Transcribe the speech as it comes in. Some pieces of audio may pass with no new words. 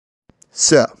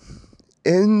So,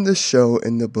 in the show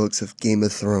and the books of Game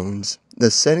of Thrones, the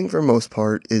setting for most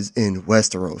part is in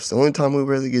Westeros. The only time we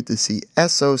really get to see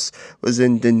Essos was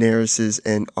in Daenerys'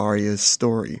 and Arya's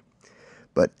story.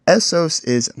 But Essos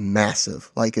is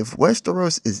massive. Like if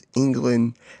Westeros is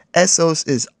England, Essos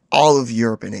is all of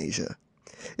Europe and Asia.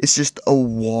 It's just a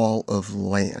wall of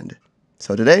land.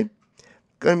 So today, I'm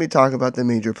going to be talking about the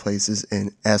major places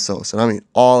in Essos, and I mean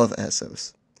all of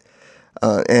Essos.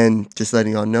 And just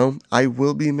letting y'all know, I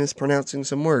will be mispronouncing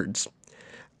some words.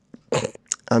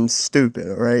 I'm stupid,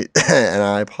 alright? And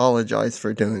I apologize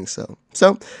for doing so.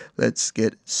 So, let's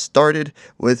get started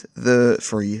with the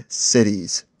free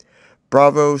cities.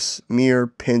 Braavos, Myr,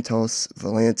 Pentos,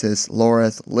 Volantis,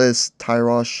 Loreth, Lys,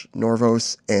 Tyrosh,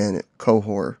 Norvos, and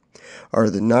Qohor are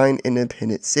the 9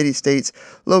 independent city-states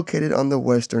located on the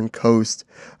western coast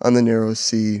on the Narrow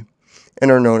Sea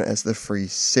and are known as the Free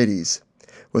Cities.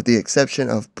 With the exception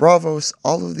of Braavos,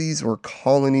 all of these were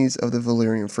colonies of the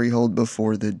Valyrian Freehold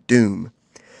before the Doom.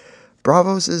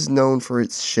 Braavos is known for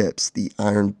its ships, the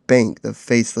Iron Bank, the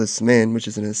Faceless Men, which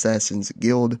is an assassin's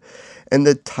guild, and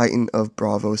the Titan of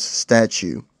Braavos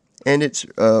statue, and it's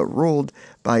ruled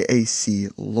by a Sea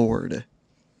Lord.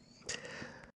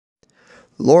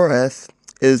 Loreth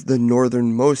is the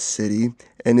northernmost city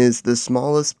and is the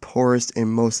smallest, poorest, and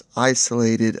most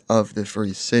isolated of the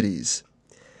free cities.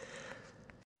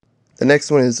 The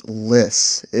next one is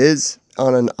Lys. It is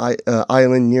on an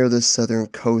island near the southern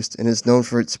coast and is known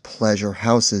for its pleasure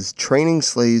houses, training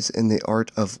slaves in the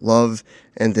art of love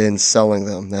and then selling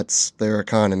them. That's their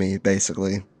economy,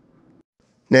 basically.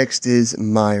 Next is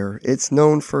Myr. It's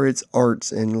known for its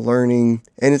arts and learning,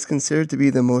 and it's considered to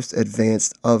be the most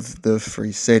advanced of the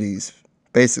free cities.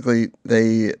 Basically,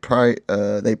 they pride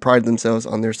themselves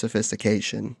on their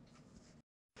sophistication.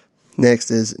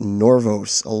 Next is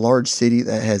Norvos, a large city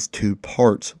that has 2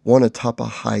 parts, one atop a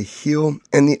high hill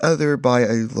and the other by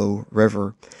a low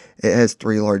river. It has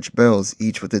 3 large bells,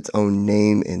 each with its own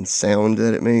name and sound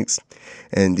that it makes,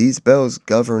 and these bells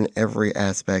govern every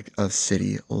aspect of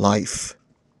city life.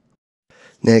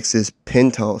 Next is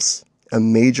Pentos, a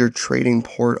major trading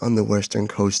port on the western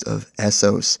coast of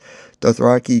Essos.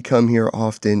 Dothraki come here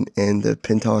often, and the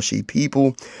Pentoshi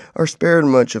people are spared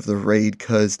much of the raid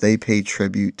because they pay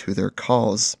tribute to their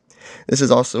cause. This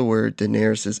is also where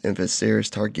Daenerys and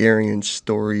Viserys Targaryen's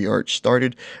story arc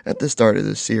started at the start of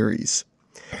the series.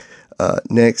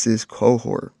 Next is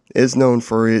Qohor. It is known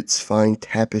for its fine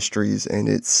tapestries and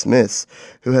its smiths,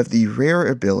 who have the rare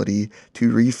ability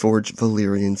to reforge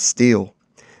Valyrian steel.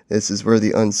 This is where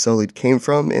the Unsullied came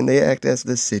from, and they act as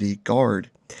the city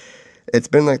guard. It's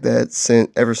been like that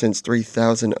ever since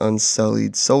 3,000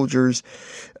 Unsullied soldiers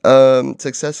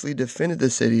successfully defended the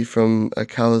city from a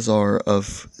Khalazar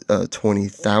of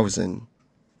 20,000.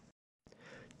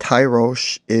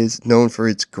 Tyrosh is known for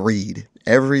its greed.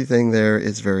 Everything there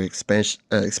is very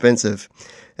expensive,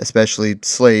 especially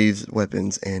slaves,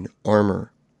 weapons, and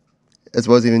armor, as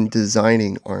well as even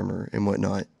designing armor and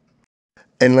whatnot.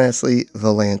 And lastly,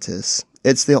 Volantis.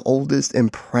 It's the oldest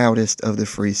and proudest of the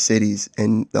free cities,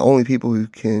 and the only people who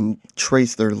can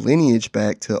trace their lineage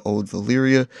back to old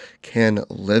Valyria can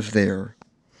live there.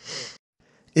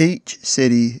 Each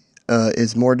city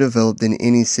is more developed than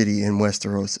any city in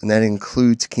Westeros, and that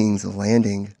includes King's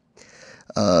Landing.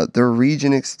 Their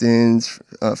region extends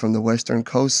from the western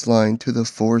coastline to the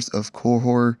forest of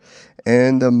Qohor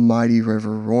and the mighty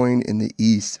river Rhoyne in the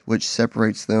east, which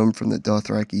separates them from the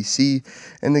Dothraki Sea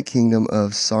and the kingdom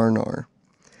of Sarnar.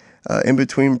 In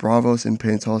between Braavos and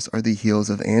Pentos are the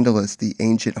hills of Andalus, the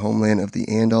ancient homeland of the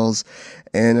Andals,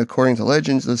 and according to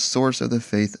legends, the source of the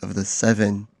faith of the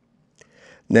Seven.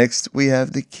 Next, we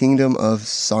have the kingdom of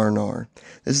Sarnar.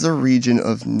 This is a region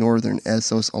of northern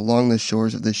Essos along the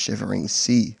shores of the Shivering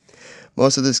Sea.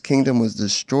 Most of this kingdom was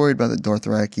destroyed by the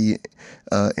Dothraki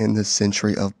in the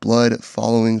Century of Blood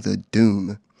following the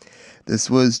Doom. This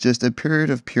was just a period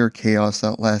of pure chaos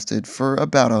that lasted for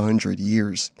about 100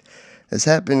 years. This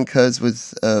happened because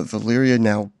with Valyria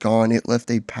now gone, it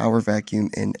left a power vacuum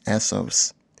in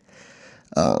Essos.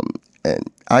 And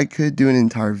I could do an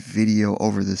entire video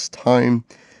over this time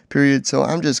period, so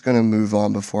I'm just going to move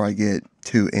on before I get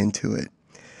too into it.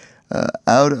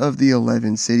 Out of the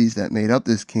 11 cities that made up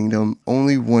this kingdom,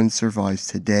 only one survives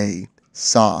today,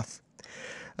 Soth.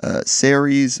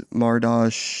 Ceres,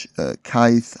 Mardosh,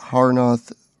 Kaith,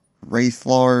 Harnoth,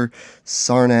 Wraithlar,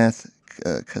 Sarnath,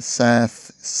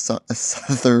 Kasath,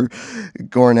 Suther,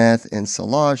 Gornath, and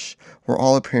Salash were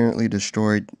all apparently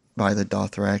destroyed by the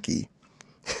Dothraki.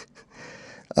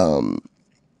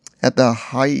 At the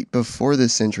height before the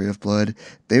Century of Blood,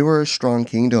 they were a strong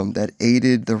kingdom that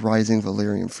aided the rising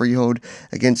Valyrian freehold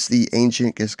against the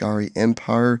ancient Giscari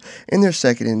Empire in their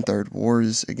second and third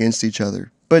wars against each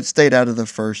other, but stayed out of the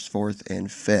first, fourth,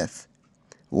 and fifth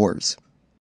wars.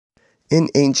 In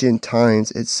ancient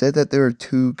times, it's said that there are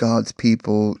two gods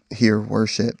people here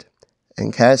worshipped: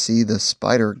 Cassie, the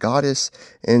spider goddess,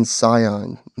 and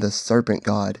Sion, the serpent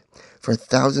god. For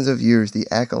thousands of years, the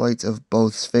acolytes of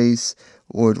both faiths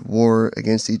would war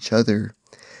against each other.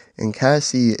 And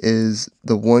Cassie is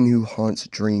the one who haunts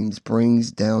dreams,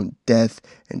 brings down death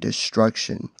and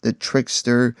destruction, the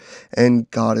trickster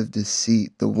and god of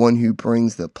deceit, the one who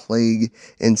brings the plague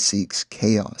and seeks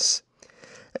chaos,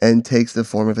 and takes the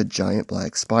form of a giant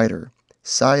black spider.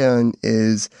 Sion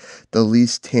is the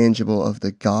least tangible of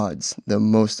the gods, the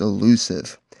most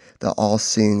elusive, the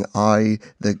all-seeing eye,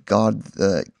 the god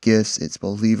that gives its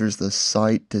believers the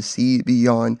sight to see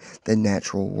beyond the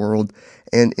natural world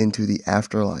and into the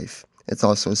afterlife. It's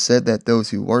also said that those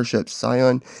who worship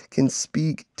Sion can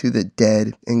speak to the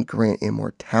dead and grant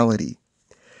immortality.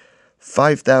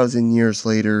 5,000 years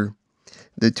later,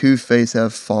 the two faiths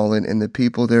have fallen, and the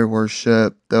people there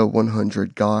worship the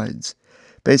 100 gods.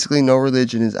 Basically, no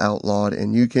religion is outlawed,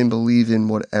 and you can believe in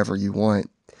whatever you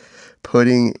want,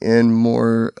 putting in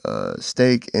more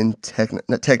stake in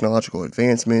technological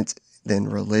advancements than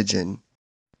religion.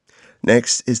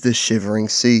 Next is the Shivering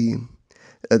Sea.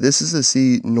 This is a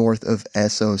sea north of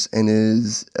Essos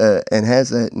and has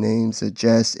that name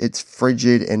suggests it's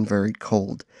frigid and very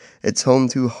cold. It's home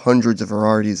to hundreds of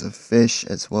varieties of fish,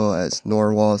 as well as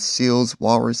narwhals, seals,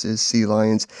 walruses, sea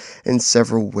lions, and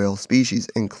several whale species,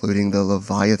 including the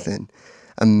Leviathan,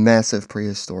 a massive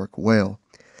prehistoric whale.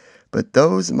 But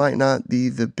those might not be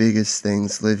the biggest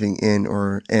things living in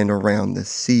or and around the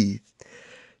sea.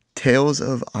 Tales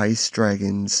of ice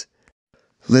dragons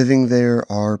living there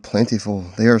are plentiful.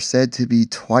 They are said to be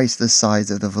twice the size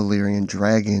of the Valyrian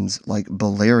dragons, like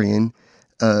Balerion,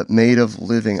 made of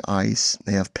living ice.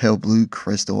 They have pale blue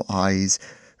crystal eyes,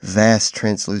 vast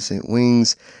translucent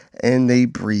wings, and they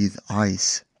breathe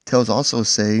ice. Tales also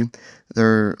say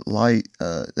there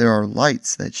are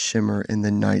lights that shimmer in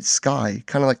the night sky,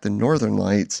 kind of like the northern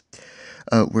lights,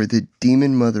 where the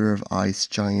demon mother of ice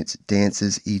giants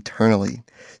dances eternally,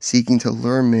 seeking to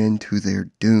lure men to their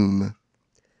doom.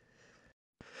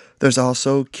 There's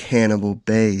also Cannibal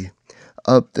Bay,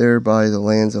 up there by the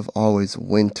lands of always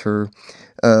winter,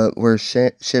 where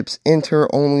ships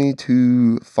enter only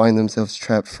to find themselves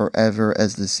trapped forever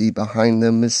as the sea behind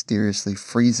them mysteriously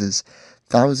freezes.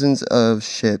 Thousands of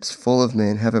ships full of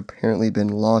men have apparently been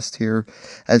lost here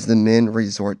as the men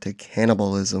resort to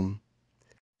cannibalism.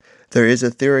 There is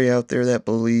a theory out there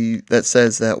that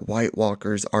says that White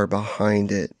Walkers are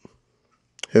behind it.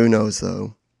 Who knows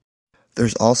though?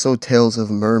 There's also tales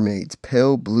of mermaids,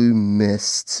 pale blue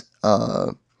mists,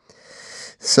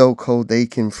 so cold they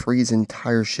can freeze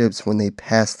entire ships when they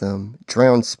pass them.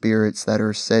 Drowned spirits that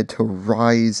are said to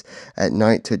rise at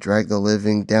night to drag the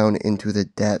living down into the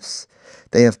depths.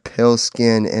 They have pale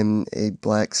skin and a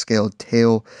black scaled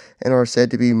tail and are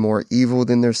said to be more evil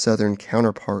than their southern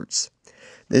counterparts.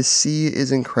 This sea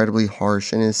is incredibly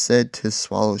harsh and is said to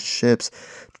swallow ships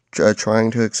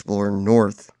trying to explore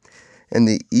north. And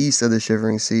the east of the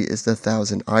Shivering Sea is the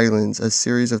Thousand Islands, a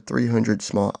series of 300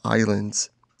 small islands.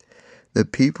 The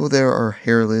people there are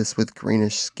hairless with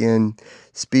greenish skin,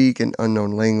 speak an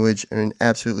unknown language, and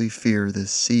absolutely fear the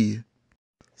sea.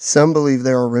 Some believe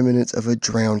there are remnants of a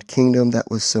drowned kingdom that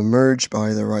was submerged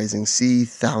by the rising sea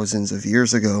thousands of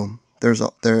years ago.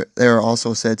 They are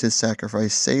also said to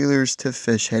sacrifice sailors to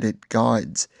fish-headed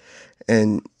gods,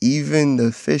 and even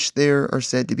the fish there are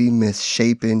said to be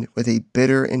misshapen with a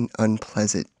bitter and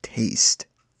unpleasant taste.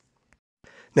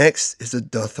 Next is the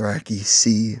Dothraki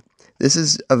Sea. This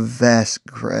is a vast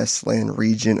grassland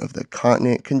region of the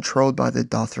continent controlled by the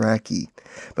Dothraki.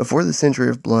 Before the Century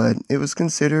of Blood, it was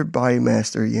considered by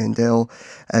Master Yandel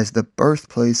as the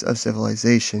birthplace of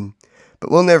civilization,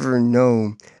 but we'll never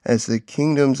know as the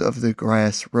kingdoms of the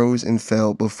grass rose and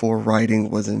fell before writing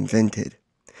was invented.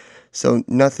 So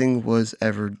nothing was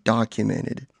ever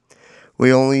documented.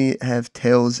 We only have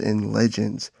tales and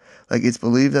legends. Like it's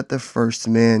believed that the first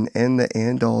men and the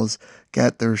Andals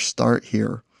got their start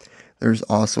here. There's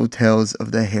also tales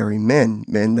of the hairy men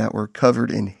that were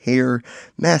covered in hair,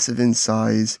 massive in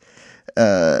size,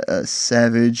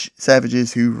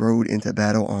 savages who rode into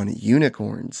battle on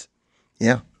unicorns.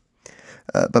 Yeah.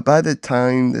 But by the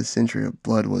time the Century of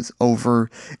Blood was over,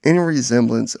 any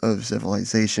resemblance of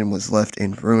civilization was left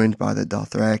and ruined by the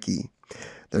Dothraki.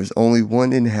 There's only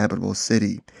one inhabitable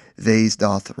city, Vase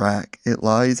Dothrak. It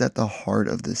lies at the heart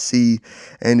of the sea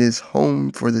and is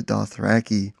home for the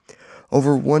Dothraki.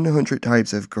 Over 100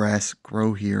 types of grass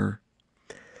grow here,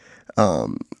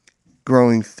 um,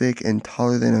 growing thick and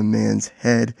taller than a man's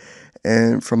head.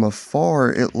 And from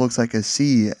afar, it looks like a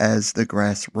sea as the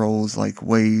grass rolls like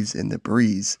waves in the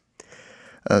breeze.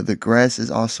 The grass is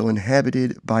also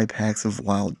inhabited by packs of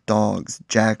wild dogs,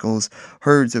 jackals,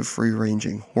 herds of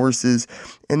free-ranging horses,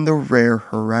 and the rare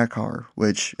Harakar,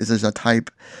 which is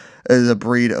a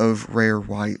breed of rare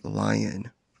white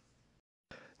lion.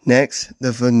 Next, the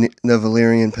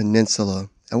Valyrian Peninsula.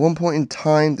 At one point in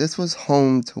time, this was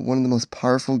home to one of the most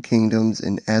powerful kingdoms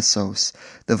in Essos,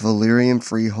 the Valyrian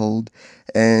Freehold,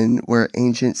 and where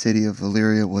ancient city of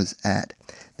Valyria was at.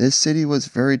 This city was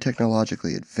very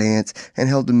technologically advanced and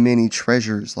held many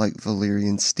treasures like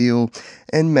Valyrian steel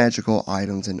and magical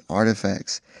items and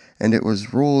artifacts, and it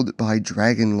was ruled by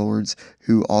dragon lords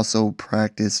who also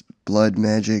practiced blood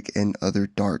magic and other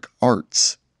dark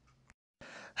arts.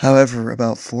 However,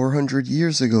 about 400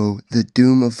 years ago, the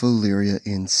doom of Valyria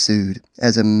ensued,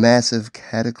 as a massive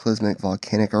cataclysmic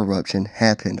volcanic eruption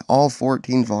happened. All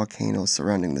 14 volcanoes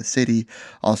surrounding the city,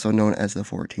 also known as the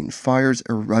 14 Fires,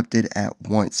 erupted at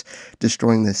once,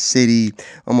 destroying the city,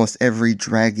 almost every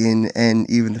dragon, and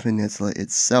even the peninsula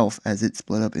itself as it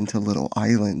split up into little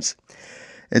islands.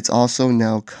 It's also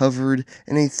now covered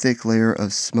in a thick layer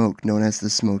of smoke known as the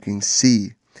Smoking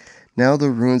Sea. Now the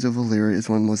ruins of Valyria is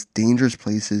one of the most dangerous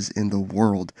places in the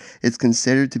world. It's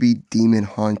considered to be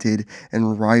demon-haunted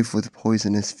and rife with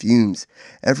poisonous fumes.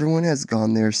 Everyone has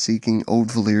gone there seeking old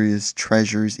Valyria's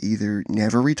treasures either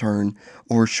never returned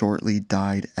or shortly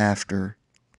died after.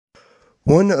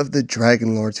 One of the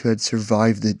dragon lords who had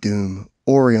survived the doom,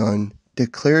 Orion,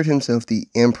 declared himself the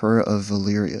Emperor of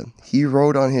Valyria. He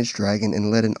rode on his dragon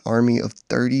and led an army of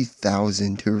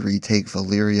 30,000 to retake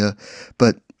Valyria,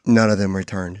 but none of them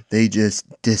returned. They just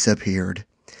disappeared.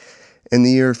 In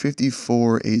the year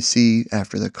 54 AC,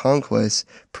 after the conquest,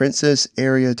 Princess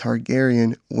Arya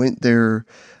Targaryen went there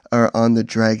on the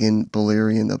dragon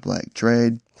Balerion the Black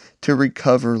Dread to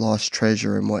recover lost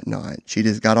treasure and whatnot. She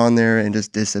just got on there and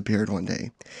just disappeared one day.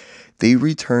 They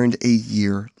returned a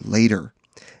year later,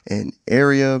 and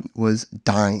Arya was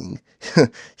dying.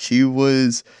 She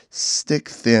was stick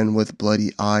thin with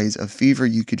bloody eyes, a fever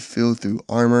you could feel through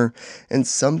armor, and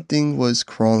something was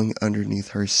crawling underneath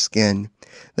her skin.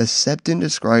 The Septon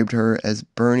described her as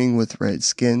burning with red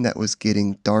skin that was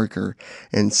getting darker,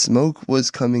 and smoke was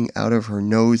coming out of her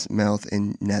nose, mouth,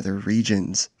 and nether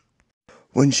regions.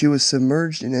 When she was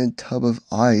submerged in a tub of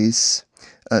ice,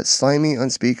 slimy,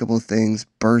 unspeakable things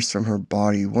burst from her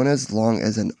body, one as long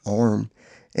as an arm.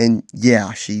 And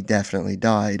yeah, she definitely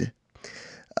died.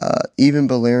 Even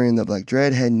Balerion the Black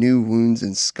Dread had new wounds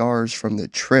and scars from the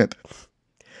trip.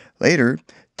 Later,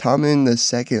 Tommen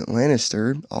II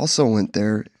Lannister also went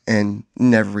there and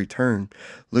never returned,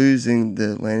 losing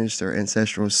the Lannister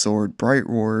ancestral sword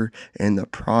Brightroar in the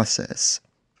process.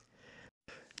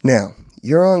 Now,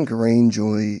 Euron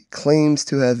Greyjoy claims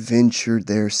to have ventured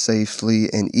there safely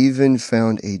and even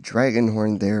found a dragon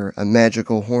horn there, a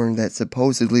magical horn that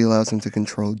supposedly allows him to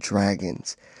control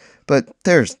dragons. But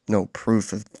there's no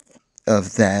proof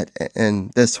of that,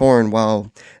 and this horn,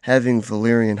 while having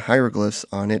Valyrian hieroglyphs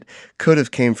on it, could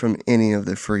have came from any of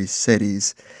the free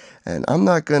cities. And I'm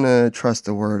not gonna trust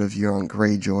the word of Euron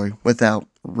Greyjoy without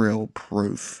real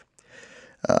proof.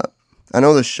 I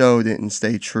know the show didn't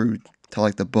stay true to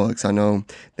like the books. I know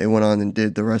they went on and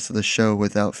did the rest of the show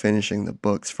without finishing the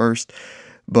books first,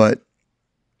 but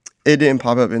it didn't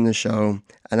pop up in the show,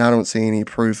 and I don't see any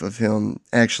proof of him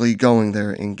actually going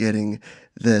there and getting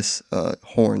this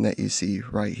horn that you see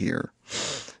right here.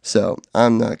 So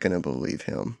I'm not going to believe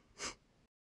him.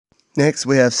 Next,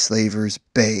 we have Slaver's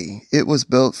Bay. It was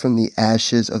built from the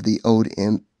ashes of the old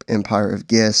Empire of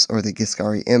Gis, or the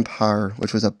Giscari Empire,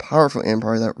 which was a powerful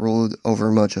empire that ruled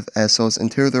over much of Essos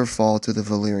until their fall to the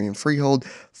Valyrian Freehold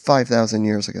 5,000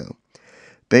 years ago.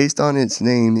 Based on its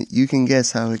name, you can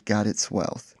guess how it got its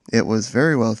wealth. It was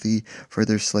very wealthy for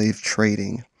their slave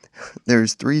trading.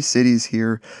 There's 3 cities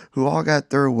here who all got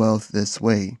their wealth this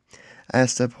way: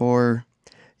 Astapor,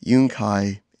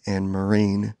 Yunkai, and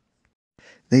Meereen.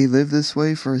 They lived this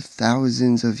way for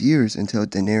thousands of years until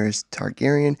Daenerys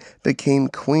Targaryen became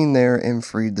queen there and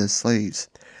freed the slaves.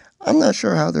 I'm not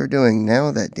sure how they're doing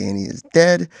now that Dany is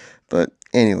dead, but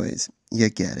anyways, you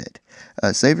get it.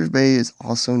 Slaver's Bay is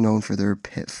also known for their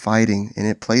pit fighting, and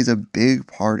it plays a big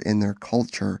part in their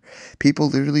culture. People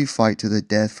literally fight to the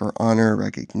death for honor,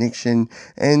 recognition,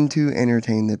 and to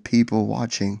entertain the people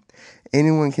watching.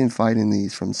 Anyone can fight in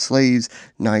these, from slaves,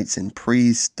 knights and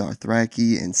priests,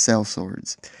 Dothraki, and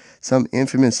sellswords. Some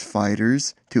infamous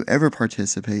fighters to ever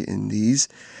participate in these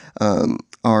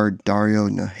are Dario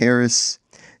Naharis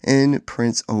and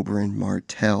Prince Oberyn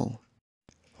Martell.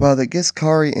 While the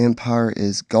Giscari Empire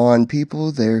is gone,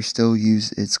 people there still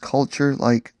use its culture,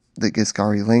 like the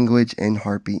Giscari language and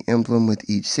Harpy emblem, with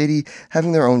each city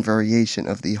having their own variation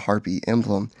of the Harpy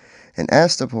emblem. In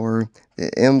Astapor,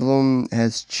 the emblem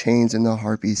has chains in the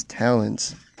Harpy's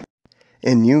talons.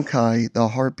 In Yukai, the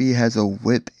Harpy has a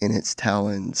whip in its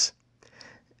talons.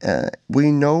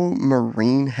 We know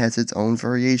Marine has its own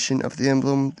variation of the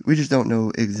emblem. We just don't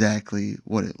know exactly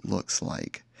what it looks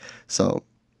like. So,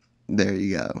 there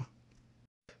you go.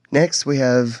 Next, we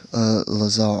have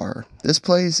Lazar. This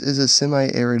place is a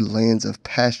semi-arid lands of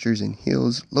pastures and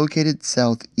hills located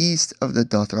southeast of the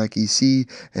Dothraki Sea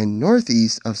and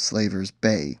northeast of Slaver's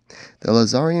Bay. The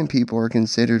Lazarian people are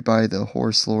considered by the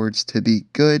horse lords to be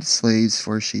good slaves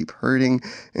for sheep herding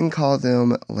and call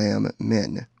them lamb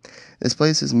men. This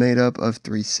place is made up of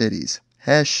 3 cities,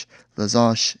 Hesh,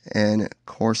 Lazosh, and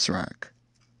Korsrak.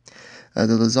 The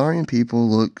Lazarian people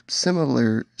look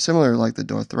similar like the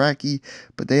Dothraki,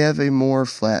 but they have a more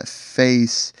flat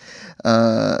face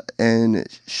and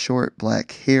short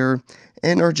black hair,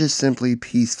 and are just simply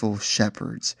peaceful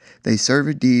shepherds. They serve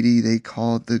a deity they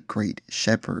call the Great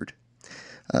Shepherd.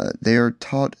 They are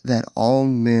taught that all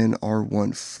men are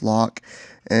one flock,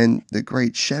 and the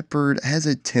Great Shepherd has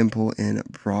a temple in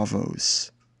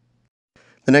Bravos.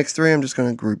 The next 3 I'm just going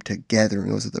to group together,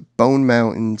 and those are the Bone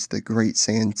Mountains, the Great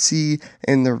Sand Sea,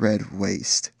 and the Red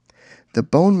Waste. The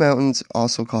Bone Mountains,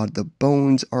 also called the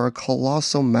Bones, are a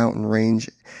colossal mountain range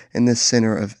in the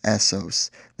center of Essos,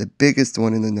 the biggest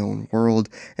one in the known world,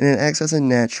 and it acts as a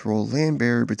natural land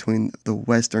barrier between the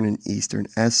western and eastern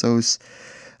Essos.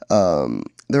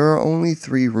 There are only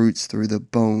 3 routes through the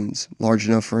Bones, large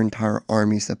enough for entire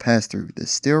armies to pass through. The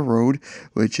Stair Road,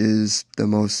 which is the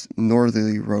most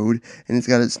northerly road, and it's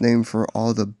got its name for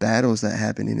all the battles that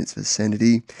happened in its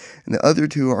vicinity. And the other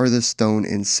 2 are the Stone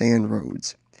and Sand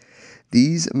Roads.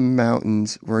 These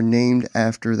mountains were named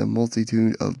after the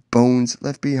multitude of bones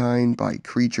left behind by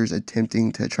creatures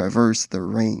attempting to traverse the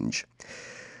range.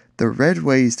 The Red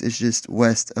Waste is just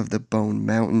west of the Bone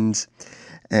Mountains,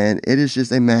 and it is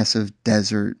just a massive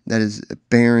desert that is a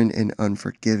barren and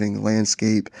unforgiving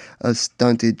landscape of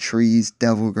stunted trees,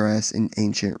 devil grass, and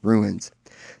ancient ruins.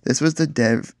 This was the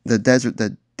desert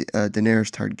that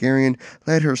Daenerys Targaryen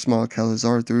led her small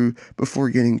Khalasar through before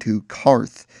getting to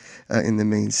Karth in the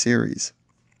main series.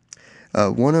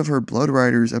 One of her blood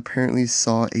riders apparently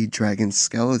saw a dragon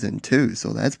skeleton too,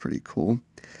 so that's pretty cool.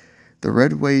 The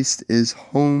Red Waste is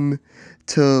home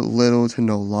to little to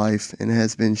no life and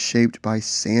has been shaped by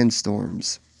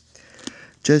sandstorms.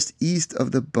 Just east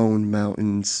of the Bone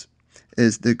Mountains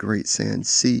is the Great Sand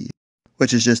Sea,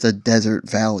 which is just a desert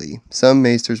valley. Some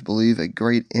maesters believe a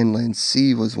great inland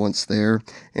sea was once there,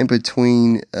 and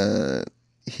between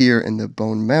here and the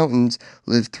Bone Mountains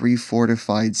lived 3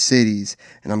 fortified cities,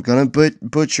 and I'm gonna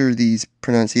butcher these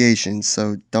pronunciations,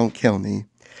 so don't kill me.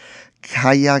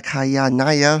 Kaya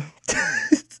Naya,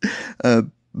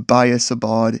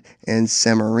 Biasabad, and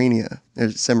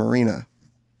Semarina.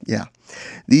 Yeah.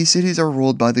 These cities are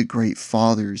ruled by the Great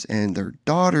Fathers, and their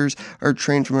daughters are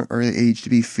trained from an early age to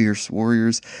be fierce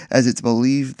warriors, as it's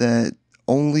believed that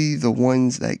only the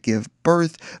ones that give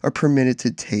birth are permitted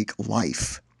to take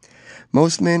life.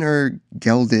 Most men are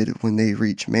gelded when they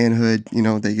reach manhood,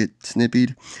 they get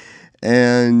snippied,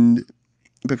 and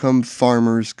become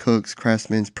farmers, cooks,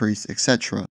 craftsmen, priests,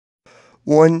 etc.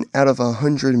 1 out of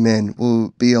 100 men will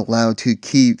be allowed to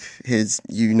keep his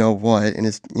you-know-what and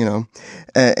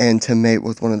and to mate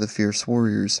with one of the fierce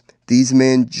warriors. These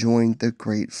men joined the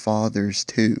Great Fathers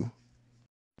too.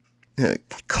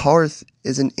 Karth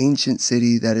is an ancient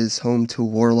city that is home to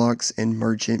warlocks and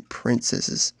merchant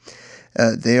princesses.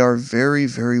 They are very,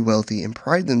 very wealthy and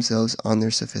pride themselves on their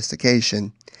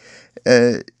sophistication.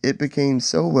 It became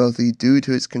so wealthy due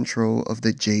to its control of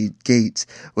the Jade Gates,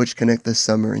 which connect the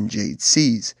Summer and Jade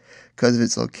Seas. Because of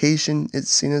its location, it's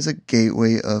seen as a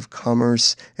gateway of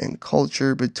commerce and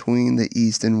culture between the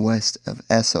east and west of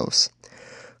Essos.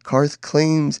 Karth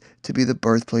claims to be the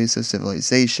birthplace of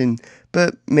civilization,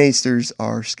 but maesters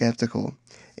are skeptical.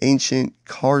 Ancient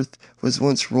Karth was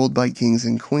once ruled by kings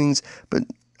and queens, but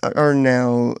are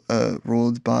now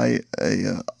ruled by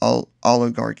a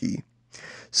oligarchy.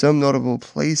 Some notable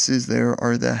places there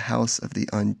are the House of the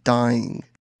Undying,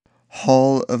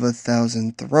 Hall of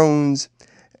 1,000 Thrones,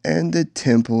 and the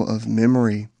Temple of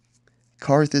Memory.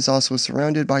 Karth is also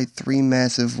surrounded by 3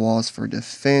 massive walls for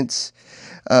defense,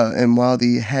 and while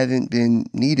they haven't been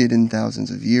needed in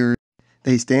thousands of years,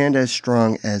 they stand as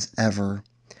strong as ever.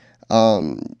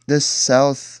 This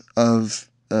south of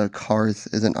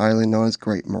Karth is an island known as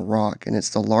Great Maroc, and it's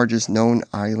the largest known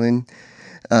island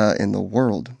in the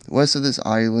world. West of this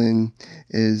island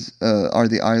are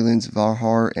the islands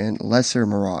Vahar and Lesser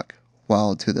Maroc,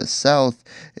 while to the south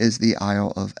is the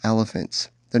Isle of Elephants.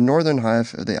 The northern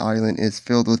half of the island is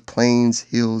filled with plains,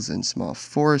 hills, and small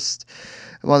forests,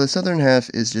 while the southern half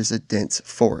is just a dense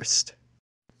forest.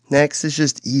 Next is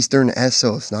just eastern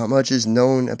Essos. Not much is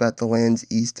known about the lands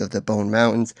east of the Bone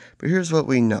Mountains, but here's what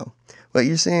we know. What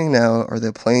you're seeing now are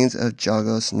the plains of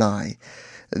Jagos Nai.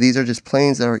 These are just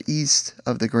plains that are east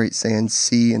of the Great Sand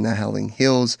Sea and the Howling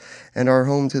Hills, and are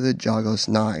home to the Jagos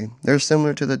Nai. They're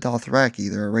similar to the Dothraki.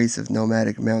 They're a race of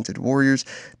nomadic mounted warriors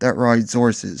that ride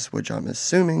horses, which I'm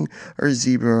assuming are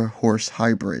zebra-horse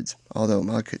hybrids, although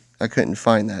I couldn't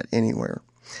find that anywhere.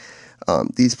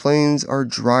 These plains are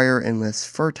drier and less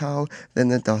fertile than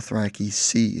the Dothraki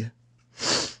Sea.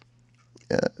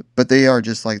 But they are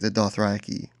just like the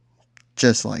Dothraki.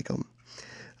 Just like them.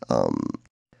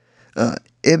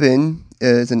 Ibn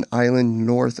is an island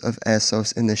north of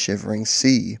Essos in the Shivering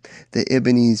Sea. The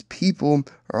Ibnese people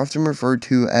are often referred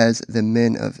to as the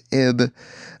men of Ib.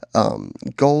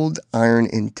 Gold, iron,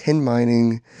 and tin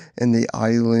mining in the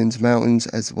island's mountains,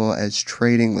 as well as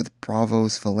trading with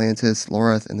Bravos, Volantis,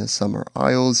 Loreth, and the Summer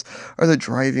Isles, are the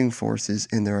driving forces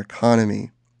in their economy.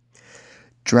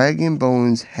 Dragon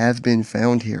bones have been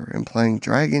found here, implying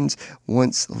dragons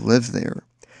once lived there.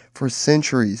 For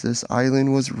centuries, this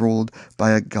island was ruled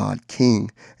by a god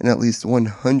king, and at least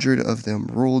 100 of them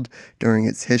ruled during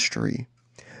its history.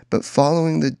 But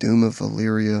following the doom of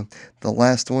Valyria, the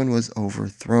last one was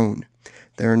overthrown.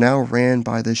 They are now ran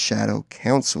by the Shadow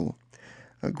Council,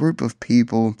 a group of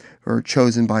people who are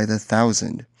chosen by the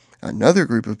thousand. Another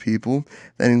group of people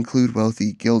that include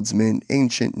wealthy guildsmen,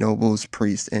 ancient nobles,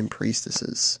 priests, and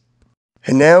priestesses.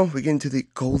 And now we get into the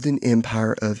Golden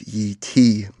Empire of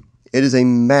Yi-Ti. It is a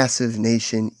massive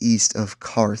nation east of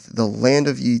Karth. The land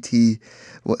of Yi-Ti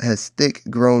has thick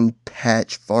grown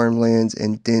patch farmlands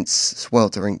and dense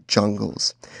sweltering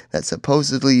jungles that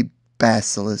supposedly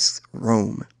basilisks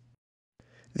roam.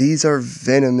 These are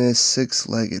venomous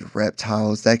six-legged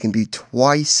reptiles that can be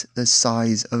twice the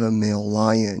size of a male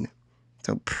lion.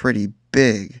 So pretty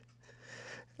big.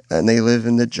 And they live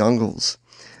in the jungles.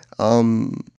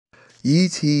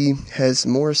 Yi-Ti has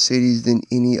more cities than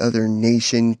any other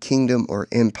nation, kingdom, or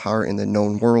empire in the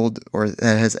known world or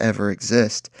that has ever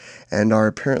existed, and are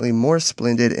apparently more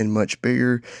splendid and much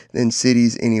bigger than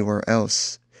cities anywhere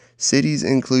else. Cities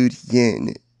include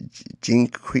Yin,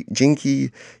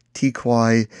 Jinki,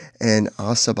 Tikwai, and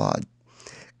Asabad.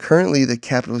 Currently, the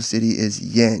capital city is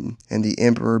Yen, and the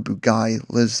Emperor Bugai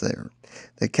lives there.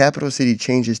 The capital city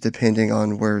changes depending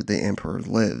on where the emperor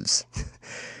lives.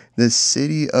 The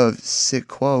city of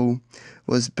Sikwo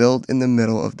was built in the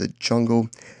middle of the jungle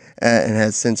and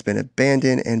has since been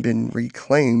abandoned and been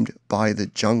reclaimed by the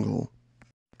jungle.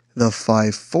 The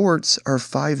 5 forts are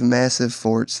 5 massive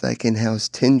forts that can house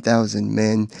 10,000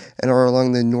 men and are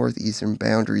along the northeastern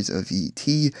boundaries of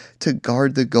Yi-Ti to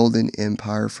guard the Golden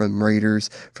Empire from raiders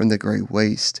from the Great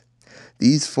Waste.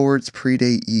 These forts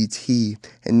predate Yi-Ti,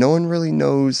 and no one really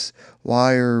knows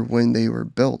why or when they were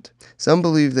built. Some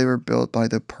believe they were built by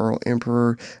the Pearl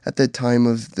Emperor at the time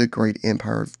of the Great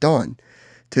Empire of Dawn,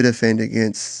 to defend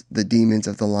against the demons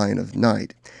of the Lion of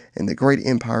Night. And the Great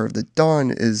Empire of the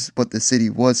Dawn is what the city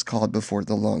was called before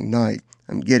the Long Night.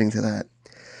 I'm getting to that.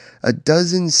 A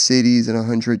dozen cities and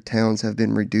 100 towns have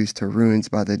been reduced to ruins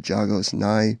by the Jagos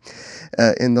Nai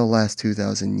in the last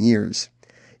 2,000 years.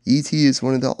 Yi-Ti is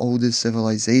one of the oldest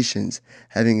civilizations,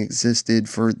 having existed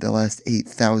for the last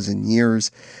 8,000 years,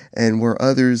 and where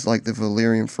others like the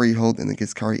Valyrian Freehold and the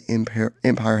Githkari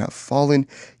Empire have fallen,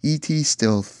 Yi-Ti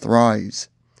still thrives.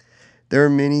 There are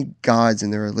many gods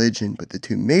in their religion, but the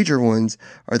 2 major ones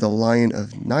are the Lion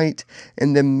of Night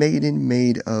and the Maiden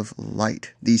Maid of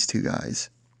Light, these 2 guys.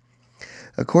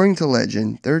 According to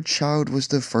legend, their child was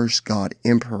the first god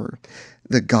emperor,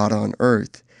 the god on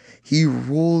earth. He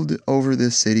ruled over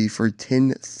the city for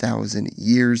 10,000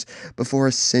 years before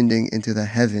ascending into the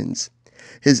heavens.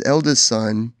 His eldest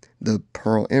son, the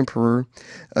Pearl Emperor,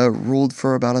 ruled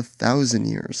for about 1,000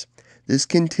 years. This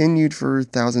continued for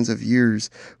thousands of years,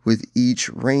 with each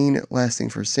reign lasting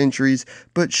for centuries,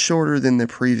 but shorter than the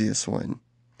previous one.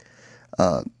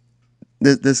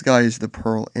 This guy is the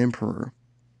Pearl Emperor.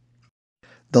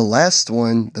 The last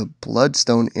one, the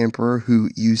Bloodstone Emperor, who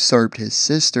usurped his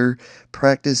sister,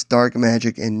 practiced dark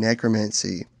magic and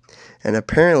necromancy. And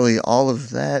apparently all of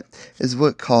that is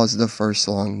what caused the First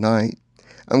Long Night.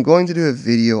 I'm going to do a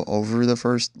video over the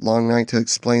first long night to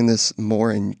explain this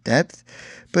more in depth,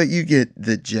 but you get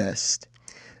the gist.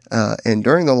 And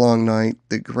during the long night,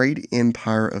 the great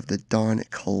empire of the dawn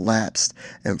collapsed,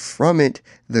 and from it,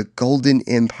 the golden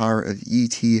empire of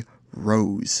Et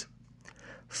rose.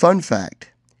 Fun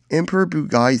fact, Emperor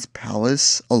Bugai's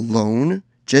palace alone,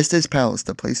 just his palace,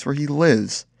 the place where he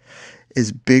lives,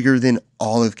 is bigger than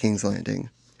all of King's Landing.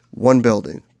 One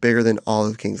building, bigger than all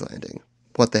of King's Landing.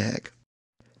 What the heck?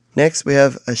 Next, we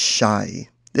have Asshai.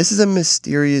 This is a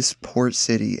mysterious port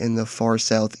city in the far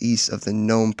southeast of the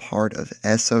known part of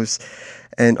Essos,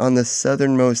 and on the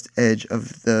southernmost edge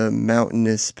of the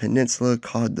mountainous peninsula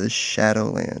called the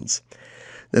Shadowlands.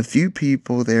 The few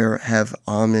people there have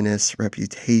ominous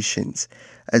reputations,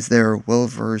 as they are well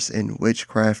versed in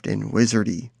witchcraft and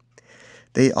wizardry.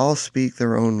 They all speak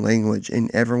their own language,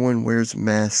 and everyone wears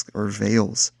masks or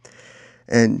veils.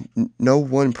 And no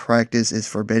one practice is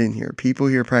forbidden here. People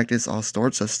here practice all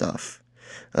sorts of stuff.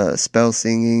 Spell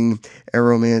singing,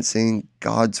 aromancing,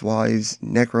 god's wives,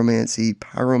 necromancy,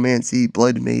 pyromancy,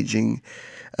 blood maging,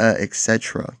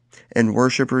 etc. And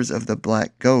worshippers of the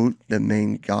black goat, the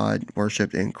main god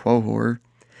worshipped in Quohor,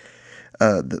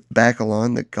 the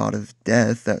Bacalon, the god of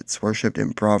death that's worshipped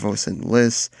in Bravos and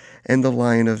Lys, and the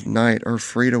lion of night are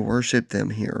free to worship them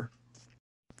here.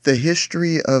 The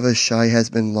history of Asshai has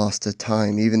been lost to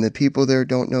time. Even the people there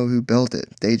don't know who built it.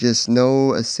 They just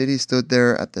know a city stood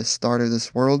there at the start of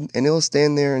this world, and it'll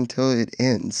stand there until it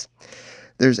ends.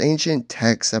 There's ancient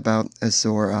texts about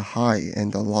Azor Ahai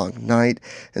and the Long Night,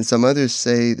 and some others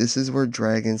say this is where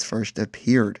dragons first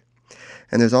appeared.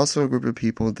 And there's also a group of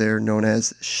people there known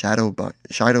as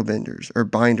shadowbenders, or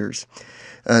binders.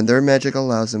 And their magic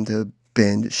allows them to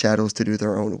bend shadows to do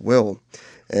their own will.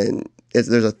 And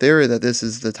there's a theory that this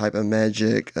is the type of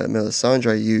magic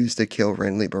Melisandre used to kill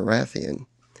Renly Baratheon.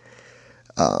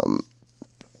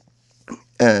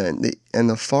 And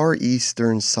the far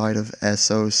eastern side of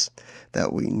Essos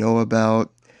that we know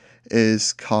about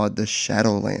is called the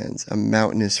Shadowlands, a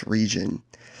mountainous region,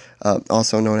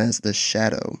 also known as the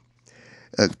Shadow.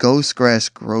 Ghost grass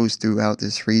grows throughout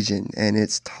this region, and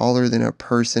it's taller than a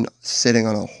person sitting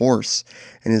on a horse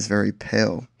and is very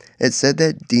pale. It's said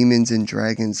that demons and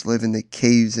dragons live in the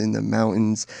caves in the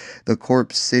mountains. The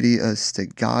corpse city of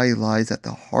Stegai lies at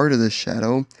the heart of the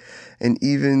shadow, and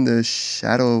even the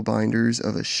shadowbinders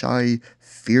of Asshai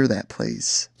fear that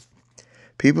place.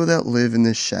 People that live in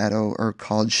the shadow are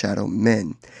called shadow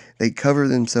men. They cover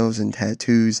themselves in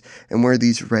tattoos and wear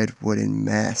these red wooden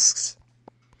masks.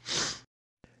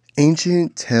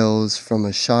 Ancient tales from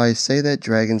Asshai say that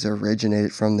dragons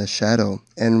originated from the shadow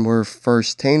and were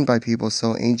first tamed by people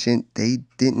so ancient they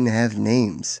didn't have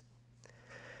names.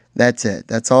 That's it.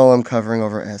 That's all I'm covering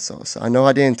over Essos. I know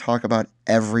I didn't talk about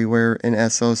everywhere in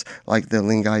Essos, like the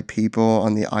Lingai people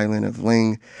on the island of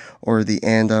Ling, or the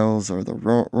Andals, or the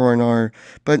Rornar,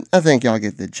 but I think y'all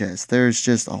get the gist. There's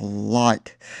just a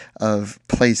lot of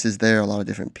places there, a lot of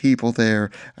different people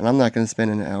there, and I'm not going to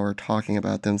spend an hour talking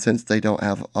about them since they don't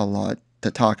have a lot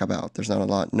to talk about. There's not a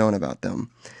lot known about them.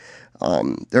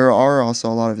 There are also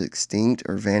a lot of extinct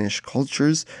or vanished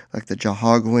cultures, like the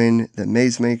Jahagwin, the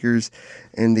Maze Makers,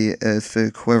 and the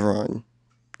Efiquiveron.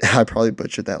 I probably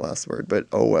butchered that last word, but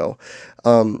oh well.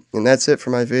 And that's it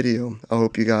for my video. I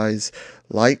hope you guys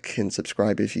like and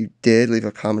subscribe if you did. Leave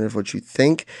a comment of what you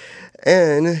think.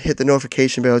 And hit the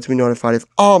notification bell to be notified of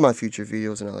all my future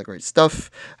videos and all that great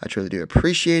stuff. I truly do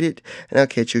appreciate it. And I'll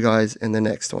catch you guys in the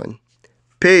next one.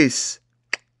 Peace!